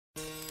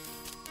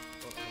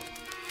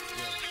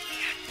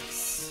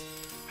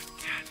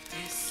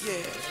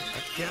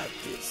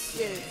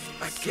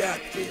got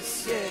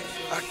this,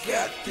 yeah. I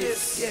got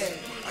this, yeah.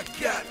 I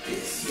got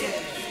this,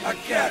 yeah. I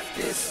got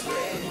this,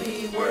 yeah. We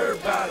ain't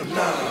worried about them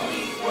now. We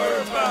ain't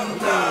worried about them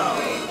now.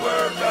 We ain't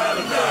worried about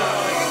them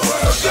now.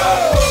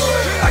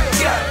 I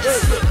got this,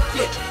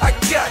 yeah. I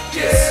got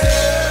this.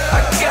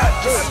 I got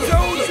this,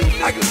 yeah.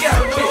 I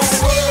got this.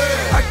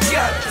 I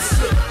got this,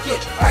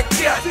 yeah. I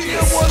got this.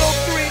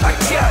 I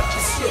got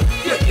this,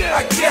 yeah.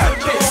 I got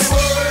this.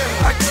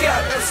 I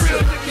got this,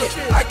 yeah.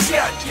 I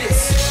got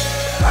this.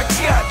 I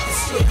got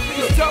this, yeah.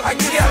 I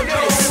got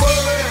this.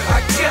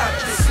 I got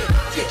this,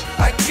 yeah.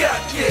 I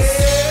got this.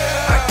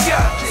 I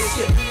got this,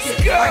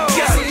 yeah. I got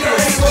this. I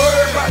ain't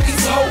worried about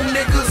these whole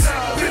niggas.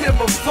 Been here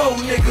before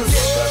niggas.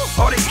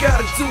 All they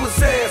gotta do is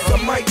ask. I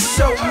might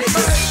show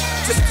niggas.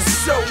 Just to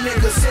show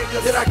niggas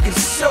that I can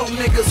show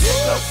niggas.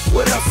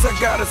 What else I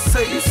gotta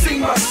say? You see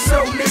my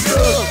show,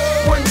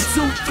 nigga. 1,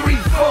 2, 3,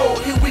 4,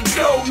 here we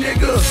go,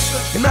 nigga.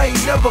 And I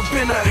ain't never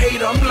been a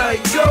hater. I'm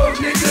like, go,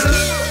 nigga.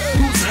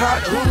 Who's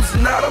hot, who's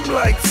not? I'm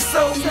like,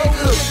 so,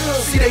 nigga.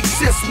 See, they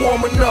just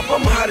warming up.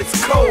 I'm hot as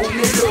cold,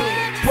 nigga.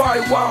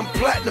 Probably why I'm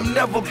platinum,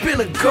 never been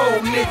a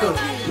gold, nigga.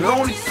 The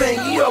only thing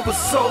he ever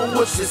sold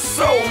was his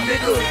soul,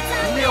 nigga.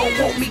 And they don't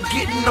want me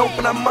getting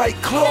open, I might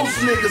close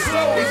niggas.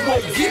 They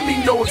won't give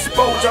me no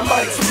exposure, I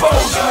might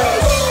expose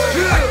niggas.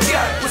 I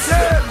got this,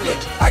 yeah.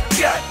 I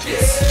got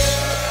this.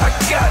 I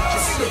got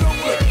this, yeah.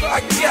 I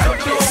got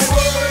this.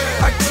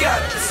 I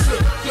got this,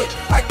 yeah.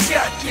 I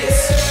got this.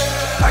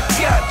 I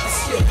got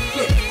this, yeah.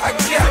 I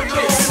got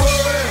this.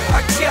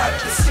 I got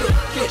this,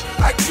 yeah.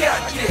 I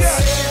got this.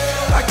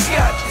 I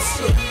got this.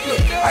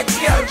 I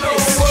got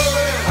this,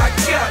 I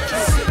got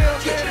this,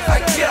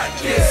 I got this, I got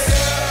this,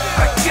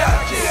 I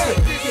got this.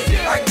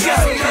 I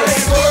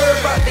ain't worried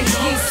about the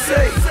he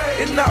say,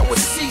 and not what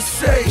she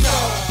say.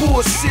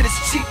 Bullshit is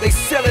cheap, they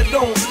sell it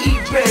on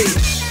eBay.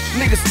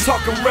 Niggas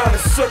talking around in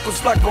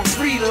circles like a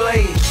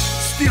relay.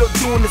 Still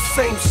doing the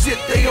same shit,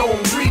 they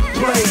on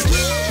replay.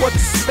 Bunch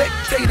of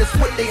spectators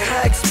with they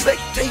high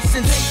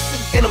expectations,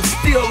 and I'm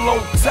still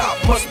on top,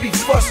 must be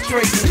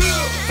frustrating.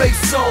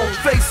 Face on,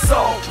 face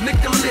off,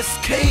 Nicolas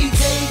Cage.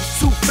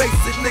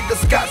 Two-faced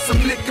niggas got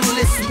some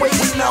Nicolas weight.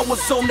 When I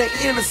was on the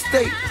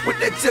interstate with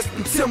that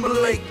Justin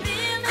Timberlake,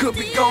 could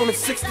be gone in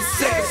 60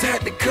 seconds,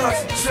 had to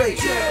concentrate.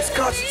 Was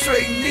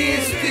concentrating then,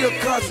 still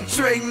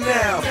concentrating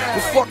now. Well,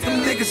 fuck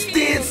them niggas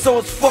then, so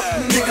it's fuck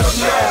them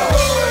niggas now.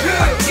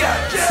 I got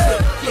this,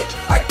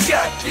 I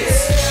got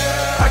this.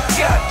 I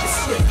got this,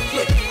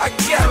 I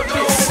got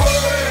this.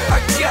 I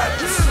got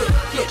this,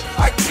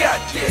 I got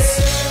this.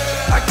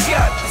 I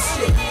got this, I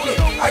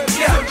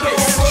got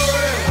this.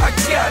 I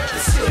got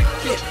this,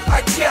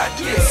 I got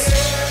this.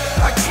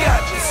 I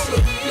got this,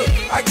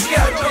 I got this. I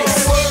got this,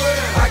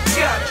 I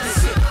got this.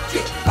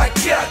 I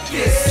got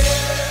this,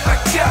 I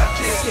got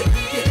this. See,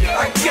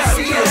 I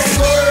ain't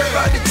worried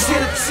about the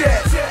chitter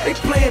chat. They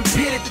playing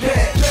pitty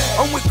pat.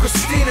 I'm with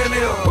Christina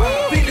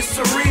now, Venus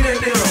Serena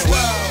now.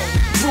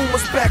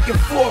 Rumors back and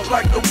forth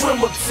like the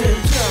Wimbledon.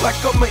 Like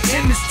I'm an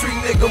industry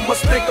nigga,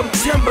 must think I'm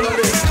Timberland.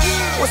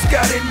 What's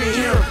got into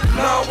him?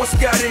 Nah, what's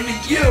got into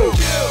you?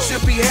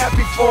 Should be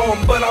happy for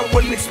him, but I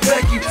wouldn't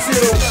expect you to.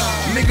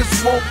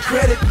 Niggas want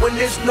credit when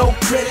there's no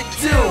credit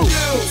due.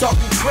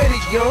 Talking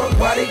credit, young,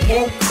 why they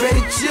won't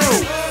credit you?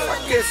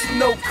 I guess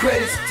no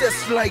credit's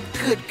just like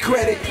good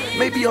credit.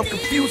 Maybe I'm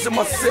confusing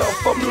myself,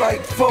 I'm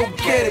like,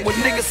 forget it. When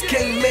niggas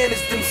can't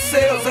manage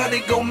themselves, how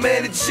they gon'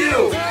 manage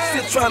you?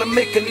 Still trying to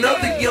make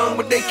another young,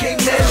 but they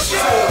can't manage you.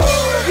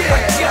 Yeah, I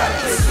got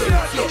this,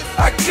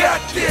 I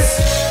got this.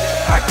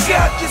 I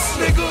got this,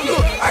 nigga,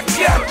 look, I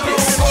got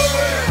this.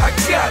 I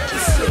got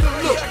this,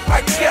 look, I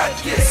got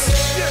this.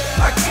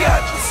 I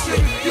got this,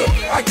 look,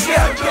 I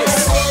got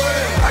this.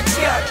 I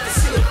got